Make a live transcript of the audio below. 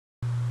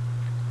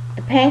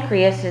The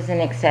pancreas is an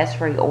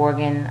accessory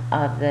organ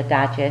of the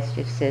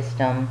digestive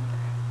system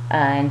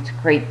and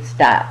secretes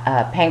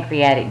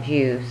pancreatic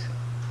juice,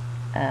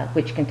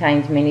 which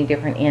contains many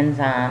different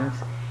enzymes,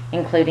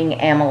 including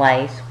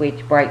amylase,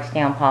 which breaks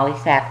down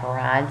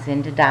polysaccharides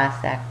into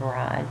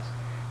disaccharides,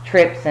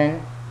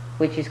 trypsin,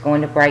 which is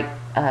going to break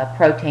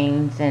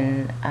proteins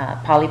and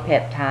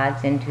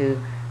polypeptides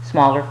into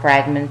smaller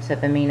fragments of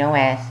amino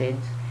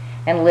acids,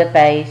 and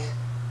lipase,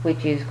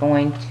 which is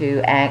going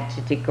to act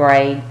to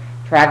degrade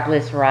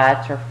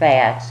triglycerides or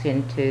fats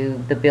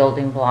into the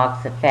building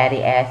blocks of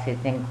fatty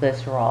acids and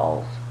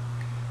glycerols.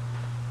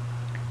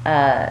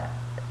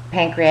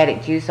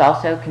 Pancreatic juice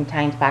also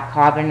contains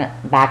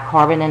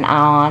bicarbonate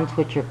ions,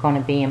 which are going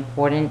to be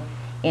important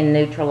in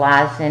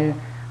neutralizing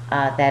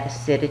that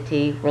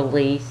acidity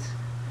release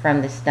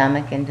from the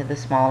stomach into the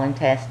small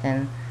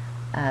intestine,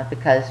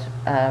 because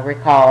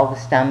recall, the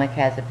stomach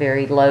has a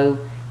very low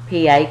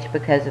pH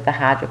because of the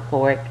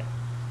hydrochloric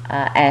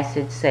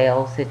acid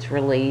cells that's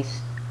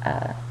released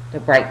to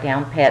break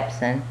down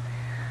pepsin.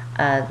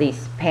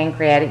 This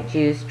pancreatic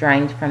juice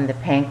drains from the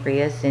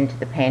pancreas into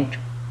the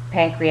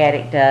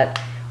pancreatic duct,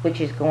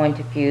 which is going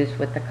to fuse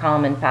with the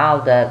common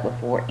bile duct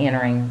before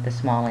entering the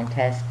small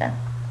intestine.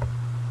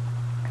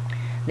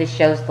 This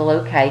shows the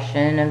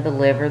location of the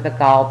liver, the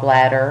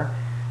gallbladder,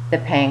 the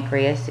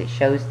pancreas. It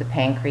shows the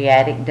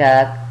pancreatic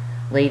duct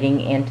leading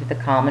into the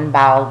common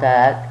bile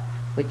duct,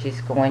 which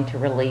is going to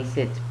release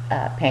its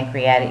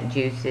pancreatic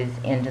juices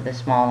into the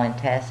small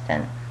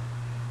intestine.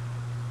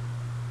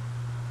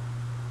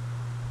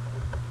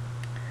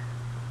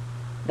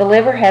 The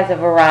liver has a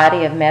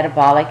variety of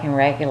metabolic and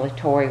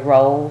regulatory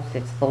roles.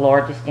 It's the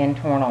largest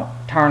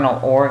internal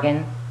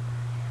organ.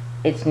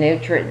 Its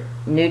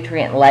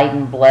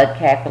nutrient-laden blood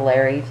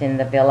capillaries in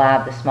the villi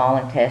of the small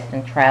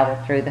intestine travel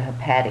through the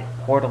hepatic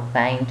portal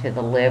vein to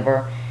the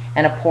liver,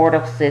 and a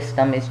portal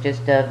system is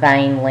just a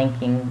vein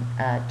linking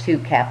two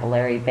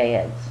capillary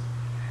beds.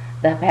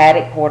 The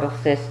hepatic portal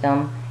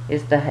system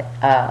is the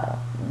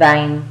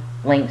vein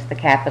links the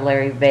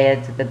capillary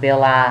beds of the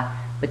villi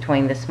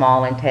between the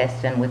small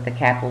intestine with the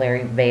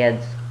capillary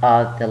beds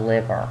of the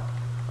liver.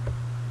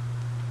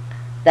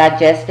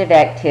 Digestive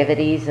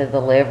activities of the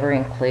liver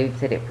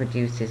includes that it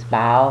produces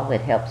bile,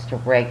 it helps to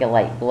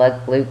regulate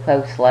blood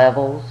glucose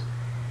levels,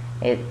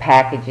 it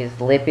packages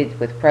lipids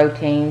with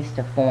proteins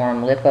to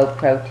form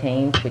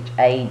lipoproteins, which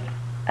aid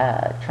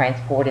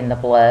transport in the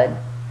blood.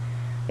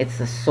 It's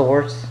the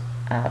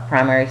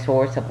primary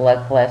source of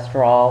blood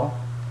cholesterol.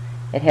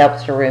 It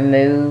helps to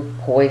remove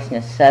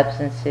poisonous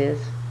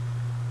substances.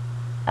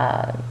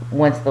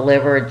 Once the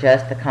liver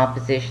adjusts the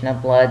composition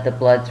of blood, the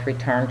blood's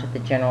returned to the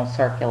general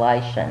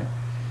circulation.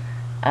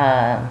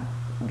 The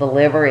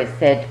liver is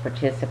said to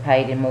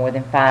participate in more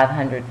than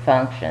 500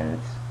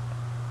 functions,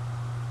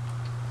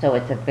 so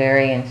it's a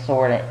very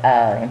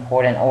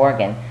important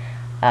organ.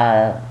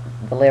 The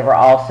liver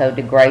also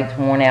degrades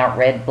worn-out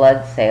red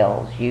blood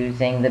cells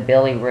using the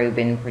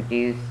bilirubin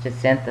produced to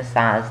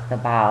synthesize the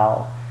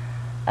bile.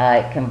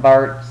 It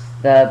converts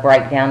the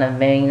breakdown of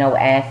amino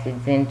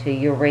acids into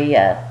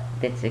urea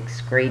that's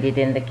excreted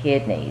in the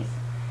kidneys.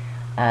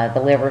 The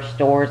liver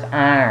stores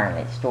iron.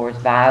 It stores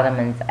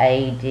vitamins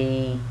A,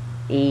 D,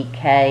 E,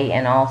 K,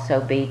 and also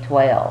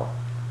B12.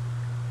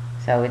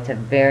 So it's a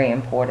very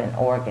important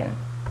organ.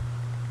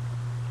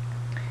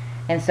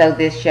 And so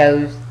this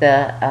shows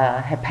the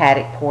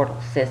hepatic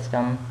portal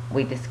system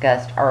we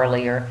discussed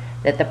earlier,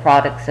 that the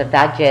products of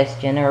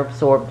digestion are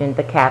absorbed into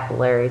the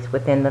capillaries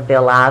within the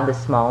villi of the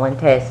small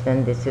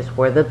intestine. This is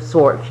where the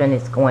absorption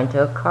is going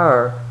to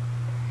occur.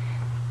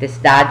 This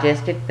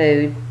digested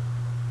food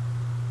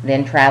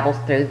then travels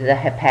through the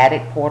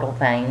hepatic portal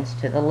veins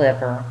to the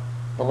liver.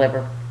 The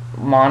liver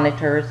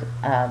monitors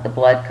the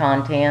blood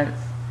contents,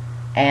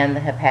 and the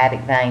hepatic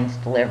veins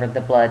deliver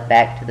the blood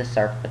back to the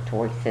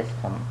circulatory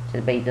system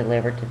to be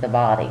delivered to the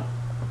body.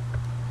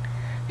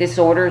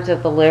 Disorders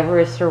of the liver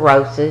is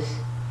cirrhosis,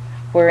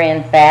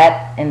 wherein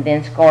fat and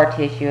then scar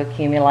tissue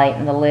accumulate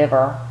in the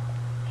liver,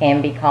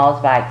 can be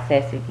caused by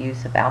excessive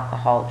use of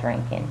alcohol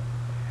drinking.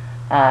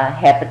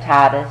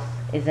 Hepatitis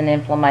is an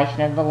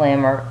inflammation of the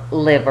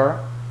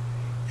liver.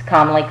 It's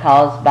commonly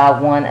caused by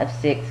one of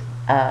 6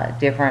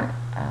 different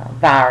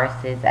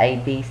viruses, A,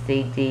 B,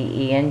 C, D,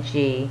 E, and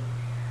G.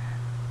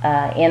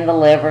 In the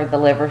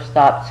liver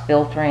stops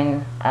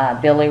filtering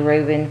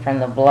bilirubin from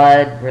the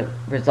blood,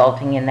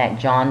 resulting in that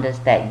jaundice,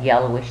 that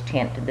yellowish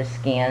tint to the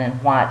skin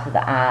and white to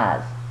the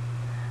eyes.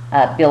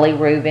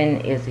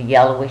 Bilirubin is a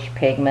yellowish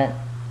pigment.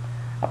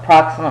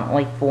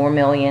 Approximately 4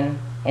 million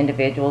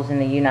individuals in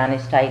the United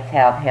States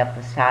have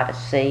hepatitis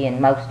C,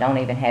 and most don't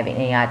even have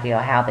any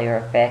idea how they are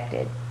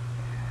affected.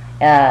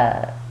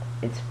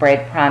 It's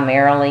spread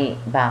primarily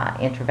by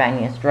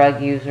intravenous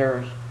drug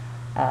users,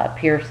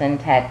 piercing,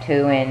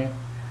 tattooing,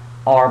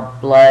 or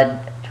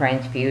blood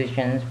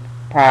transfusions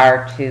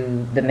prior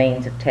to the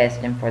means of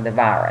testing for the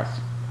virus.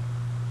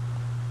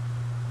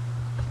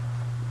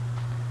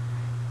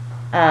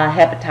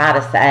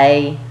 Hepatitis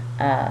A,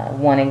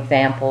 one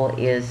example,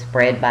 is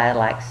spread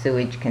by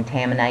sewage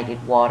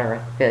contaminated water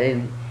or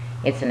food.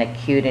 It's an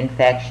acute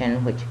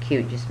infection, which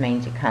acute just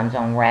means it comes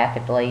on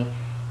rapidly,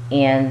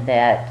 in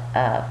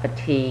that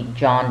fatigue,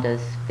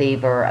 jaundice,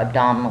 fever,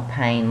 abdominal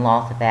pain,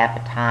 loss of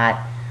appetite,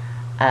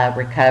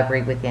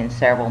 recovery within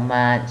several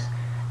months.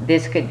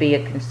 This could be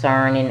a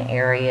concern in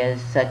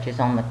areas such as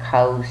on the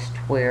coast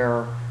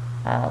where,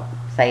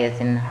 say as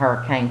in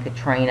Hurricane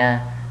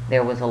Katrina,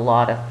 there was a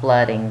lot of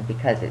flooding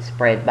because it's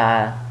spread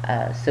by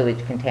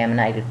sewage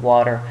contaminated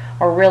water,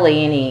 or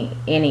really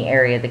any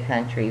area of the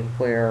country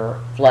where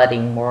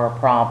flooding were a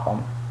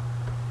problem.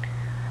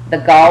 The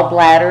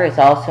gallbladder is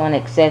also an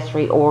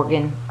accessory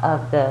organ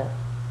of the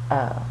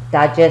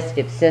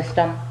digestive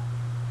system.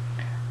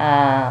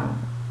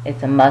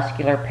 It's a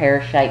muscular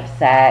pear-shaped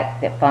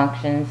sac that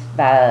functions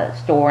by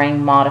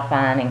storing,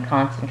 modifying, and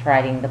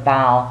concentrating the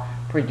bile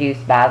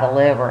produced by the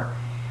liver.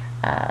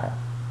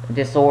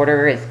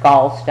 Disorder is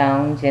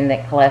gallstones, in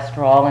that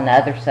cholesterol and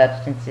other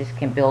substances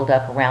can build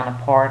up around a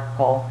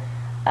particle.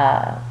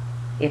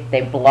 If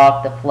they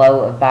block the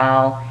flow of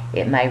bile,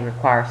 it may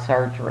require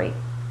surgery.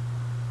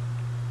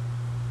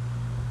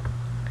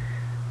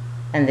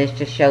 And this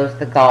just shows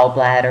the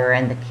gallbladder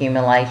and the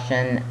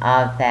accumulation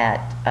of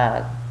that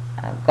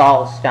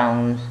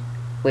gallstones,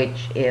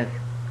 which if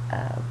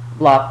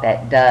block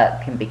that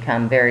duct can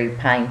become very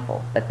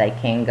painful, but they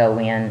can go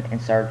in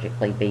and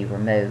surgically be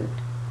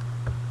removed.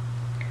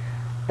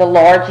 The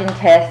large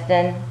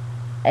intestine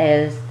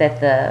is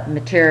that the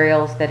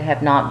materials that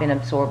have not been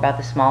absorbed by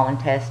the small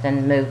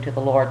intestine move to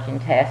the large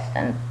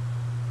intestine.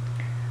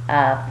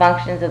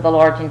 Functions of the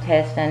large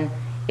intestine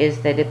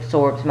is that it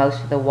absorbs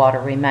most of the water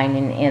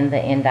remaining in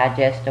the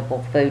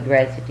indigestible food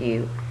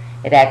residue.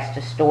 It acts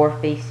to store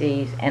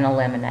feces and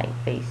eliminate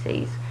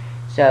feces.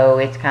 So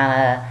it's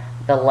kind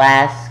of the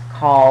last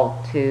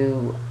call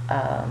to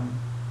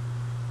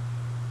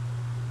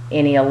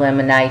any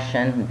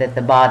elimination that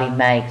the body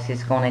makes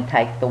is going to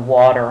take the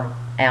water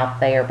out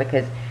there,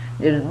 because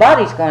the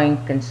body's going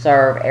to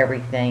conserve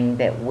everything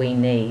that we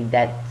need.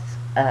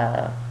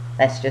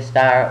 That's just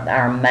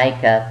our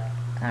makeup,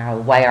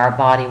 the way our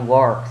body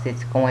works.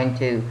 It's going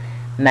to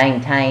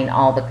maintain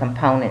all the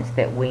components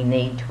that we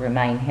need to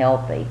remain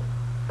healthy.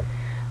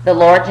 The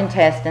large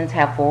intestines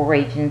have 4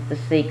 regions: the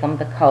cecum,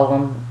 the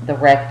colon, the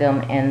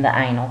rectum, and the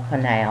anal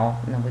canal.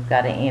 And we've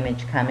got an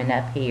image coming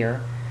up here.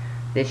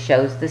 This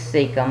shows the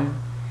cecum.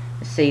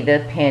 You see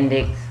the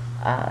appendix,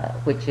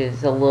 which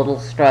is a little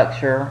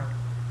structure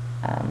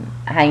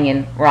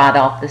hanging right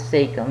off the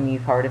cecum.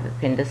 You've heard of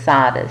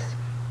appendicitis.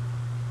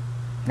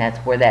 That's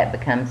where that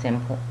becomes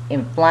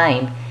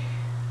inflamed.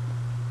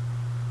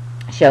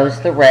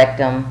 Shows the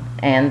rectum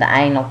and the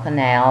anal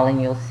canal,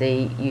 and you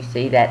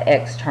see that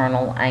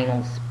external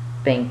anal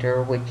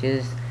sphincter, which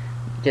is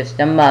just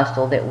a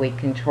muscle that we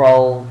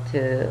control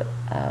to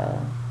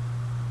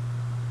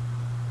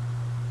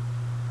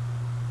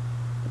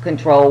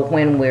control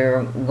when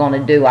we're going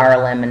to do our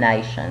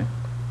elimination.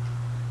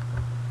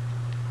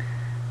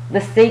 The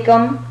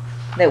cecum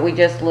that we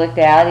just looked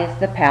at is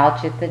the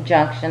pouch at the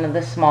junction of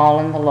the small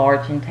and the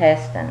large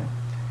intestine.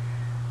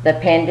 The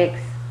appendix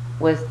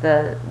was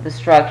the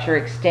structure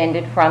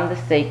extended from the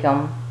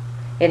cecum.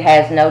 It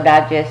has no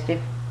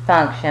digestive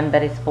function,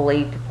 but it's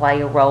believed to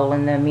play a role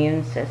in the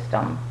immune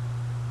system.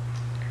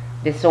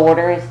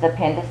 Disorder is the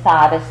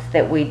appendicitis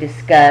that we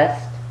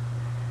discussed,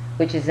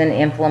 which is an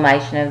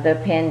inflammation of the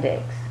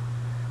appendix.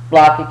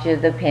 Blockage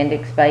of the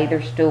appendix by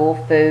either stool,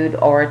 food,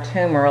 or a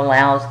tumor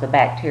allows the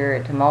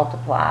bacteria to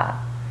multiply.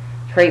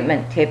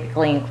 Treatment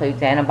typically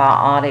includes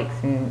antibiotics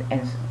and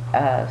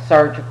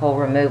surgical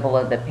removal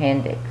of the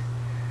appendix.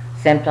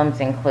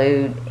 Symptoms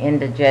include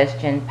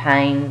indigestion,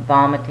 pain,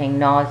 vomiting,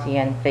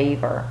 nausea, and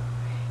fever.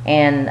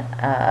 And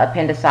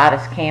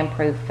appendicitis can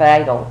prove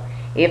fatal.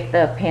 If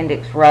the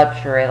appendix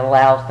rupture, it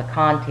allows the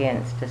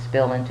contents to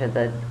spill into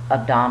the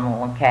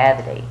abdominal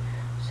cavity.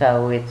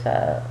 So it's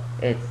a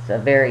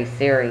very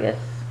serious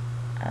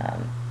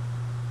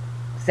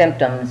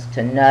symptoms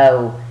to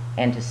know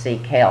and to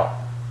seek help.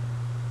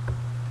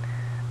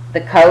 The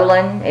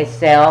colon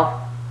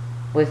itself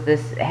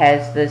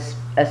has this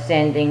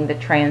ascending, the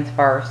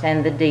transverse,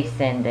 and the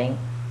descending.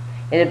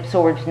 It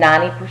absorbs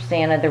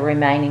 90% of the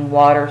remaining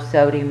water,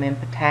 sodium, and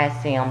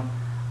potassium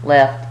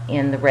left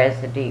in the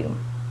residue.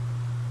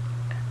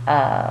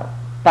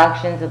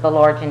 Functions of the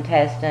large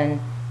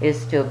intestine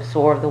is to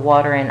absorb the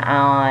water and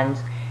ions,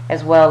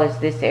 as well as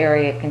this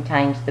area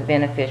contains the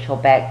beneficial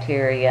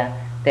bacteria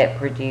that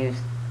produce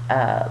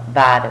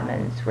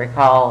vitamins.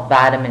 Recall,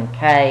 vitamin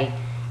K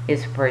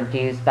is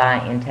produced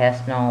by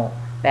intestinal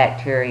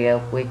bacteria,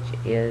 which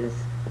is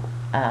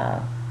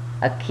a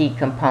key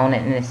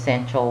component and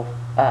essential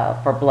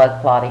for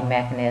blood clotting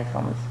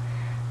mechanisms.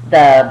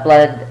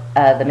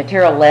 The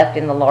material left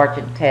in the large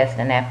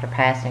intestine after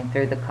passing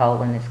through the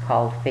colon is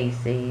called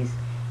feces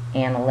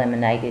and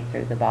eliminated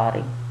through the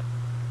body,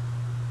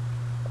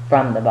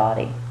 from the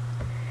body.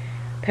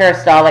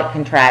 Peristaltic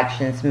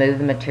contractions move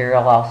the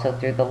material also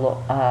through the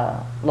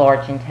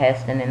large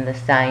intestine in the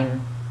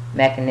same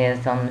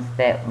mechanisms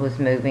that was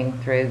moving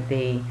through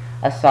the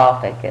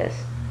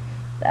esophagus.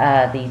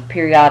 These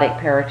periodic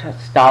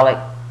peristaltic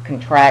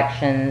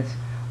contractions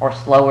or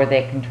slower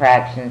the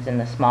contractions in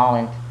the small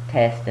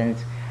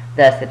intestines.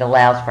 Thus, it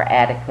allows for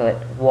adequate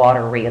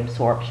water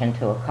reabsorption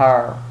to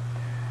occur.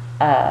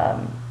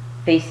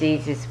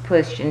 Feces is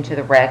pushed into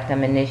the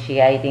rectum,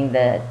 initiating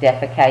the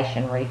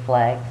defecation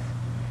reflex.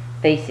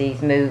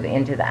 Feces move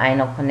into the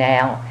anal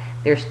canal.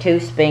 There's two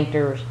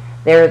sphincters.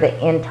 They're the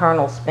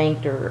internal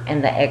sphincter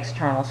and the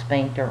external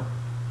sphincter.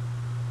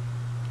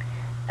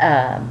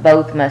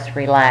 Both must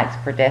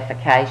relax for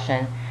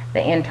defecation.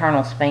 The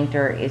internal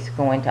sphincter is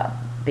going to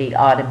be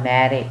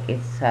automatic.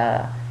 It's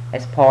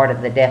as part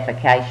of the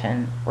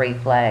defecation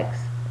reflex.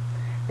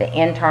 The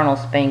internal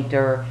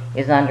sphincter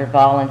is under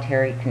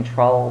voluntary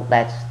control.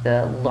 That's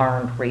the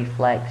learned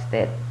reflex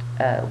that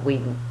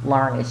we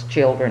learn as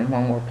children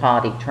when we're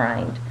potty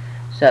trained.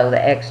 So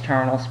the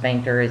external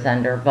sphincter is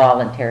under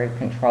voluntary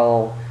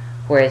control,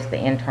 whereas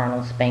the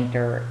internal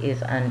sphincter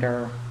is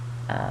under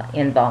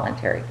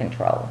involuntary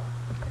control.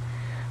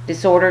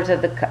 Disorders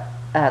of the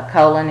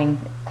colon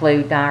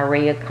include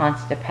diarrhea,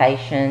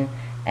 constipation,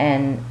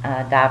 and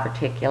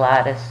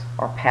diverticulitis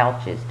or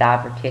pouches,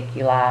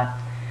 diverticuli.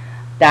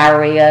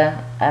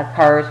 Diarrhea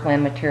occurs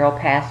when material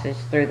passes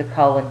through the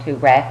colon too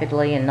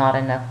rapidly and not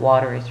enough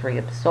water is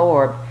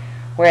reabsorbed,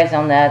 whereas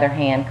on the other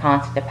hand,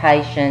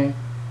 constipation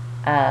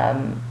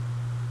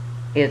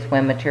is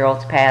when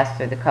materials pass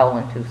through the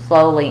colon too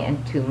slowly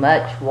and too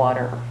much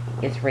water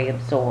is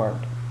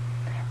reabsorbed.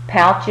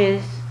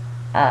 Pouches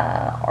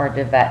or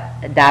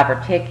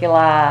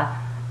diverticuli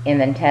in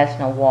the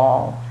intestinal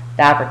wall.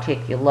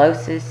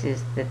 Diverticulosis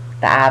is that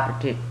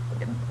the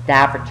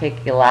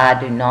diverticuli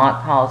do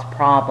not cause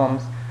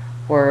problems,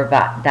 where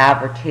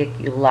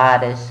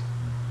diverticulitis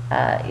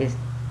is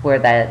where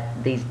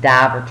these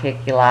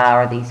diverticuli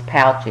or these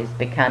pouches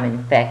become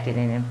infected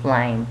and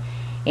inflamed.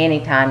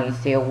 Anytime you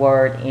see a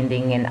word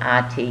ending in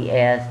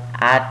itis,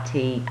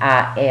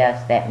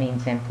 that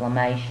means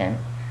inflammation.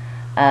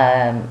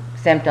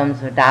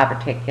 Symptoms of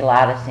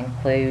diverticulitis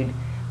include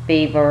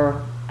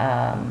fever,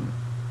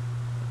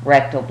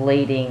 rectal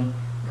bleeding,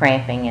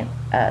 cramping,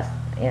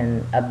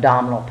 and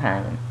abdominal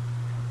pain.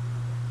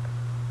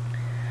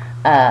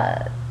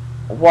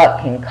 What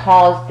can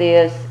cause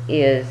this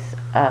is,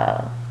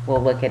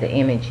 we'll look at an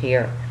image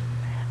here.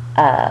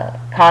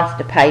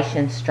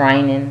 Constipation,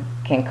 straining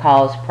can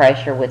cause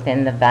pressure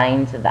within the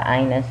veins of the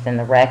anus and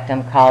the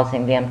rectum,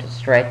 causing them to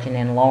stretch and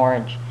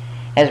enlarge.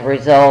 As a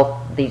result,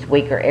 these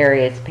weaker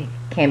areas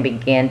can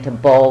begin to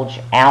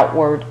bulge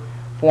outward,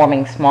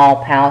 forming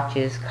small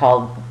pouches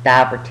called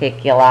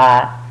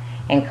diverticuli,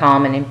 and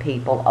common in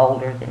people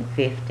older than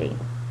 50.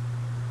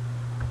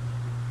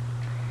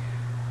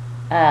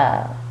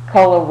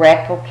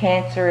 Colorectal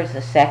cancer is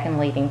the second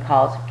leading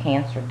cause of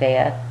cancer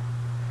death.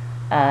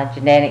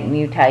 Genetic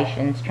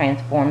mutations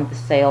transform the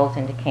cells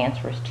into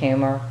cancerous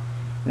tumor.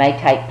 It may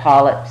take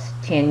polyps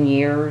 10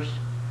 years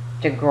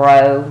to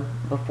grow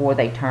before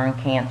they turn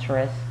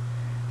cancerous.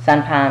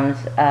 Sometimes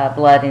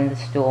blood in the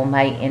stool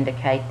may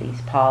indicate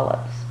these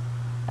polyps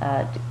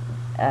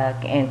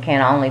and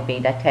can only be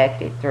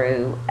detected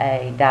through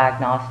a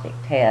diagnostic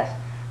test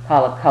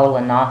called a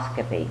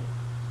colonoscopy.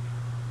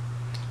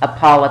 A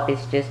polyp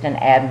is just an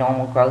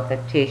abnormal growth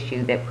of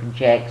tissue that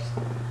projects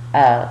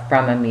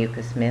from a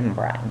mucous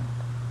membrane.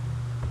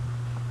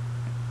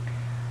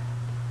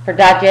 For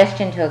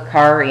digestion to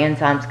occur,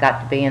 enzymes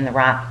got to be in the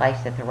right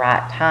place at the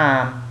right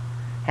time.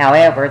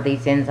 However,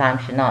 these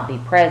enzymes should not be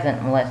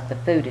present unless the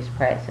food is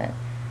present.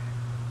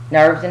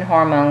 Nerves and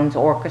hormones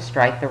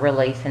orchestrate the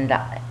release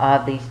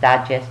of these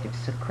digestive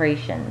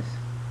secretions.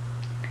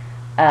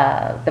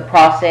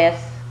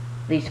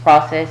 These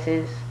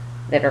processes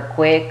that are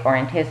quick or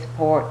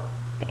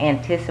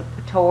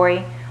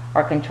anticipatory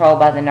are controlled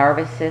by the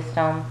nervous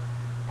system.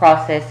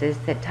 Processes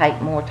that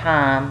take more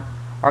time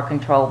are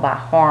controlled by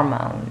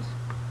hormones.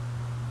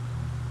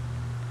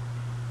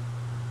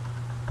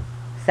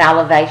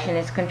 Salivation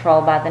is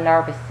controlled by the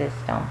nervous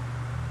system.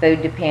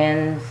 Food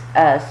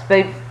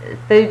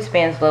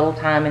spends little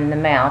time in the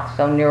mouth,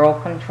 so neural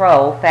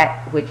control,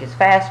 which is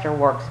faster,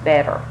 works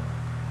better.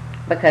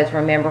 Because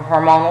remember,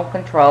 hormonal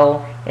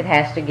control, it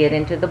has to get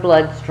into the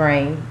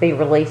bloodstream, be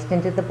released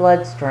into the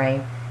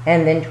bloodstream,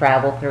 and then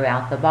travel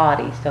throughout the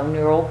body. So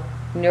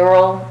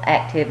neural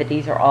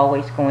activities are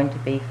always going to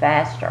be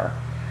faster.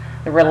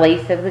 The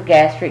release of the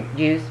gastric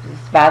juices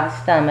by the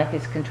stomach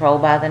is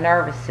controlled by the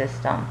nervous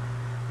system.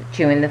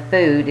 Chewing the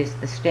food is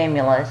the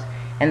stimulus,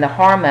 and the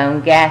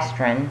hormone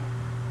gastrin,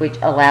 which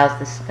allows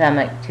the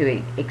stomach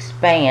to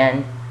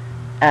expand,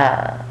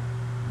 and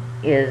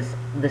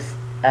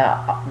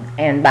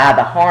by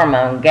the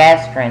hormone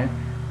gastrin,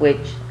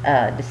 which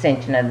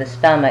dissension of the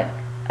stomach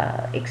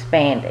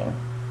expanding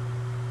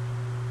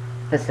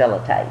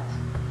facilitates.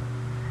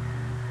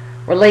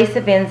 Release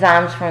of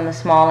enzymes from the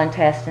small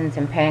intestines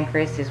and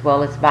pancreas, as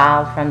well as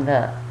bile from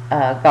the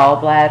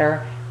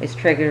gallbladder, is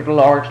triggered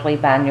largely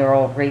by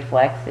neural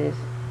reflexes.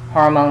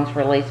 Hormones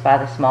released by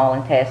the small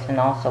intestine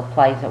also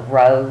plays a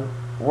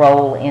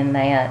role in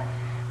that.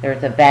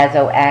 There's a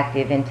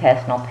vasoactive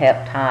intestinal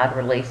peptide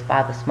released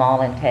by the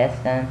small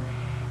intestine,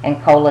 and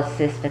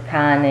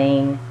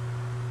cholecystokinin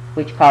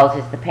which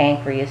causes the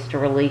pancreas to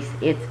release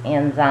its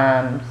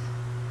enzymes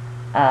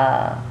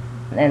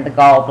and the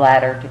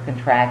gallbladder to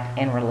contract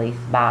and release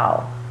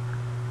bile.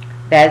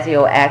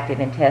 Vasoactive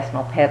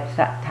intestinal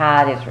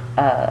peptide is,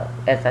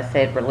 as I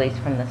said, released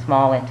from the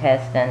small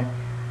intestine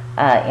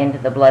into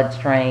the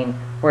bloodstream,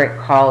 where it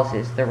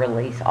causes the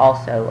release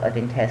also of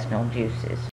intestinal juices.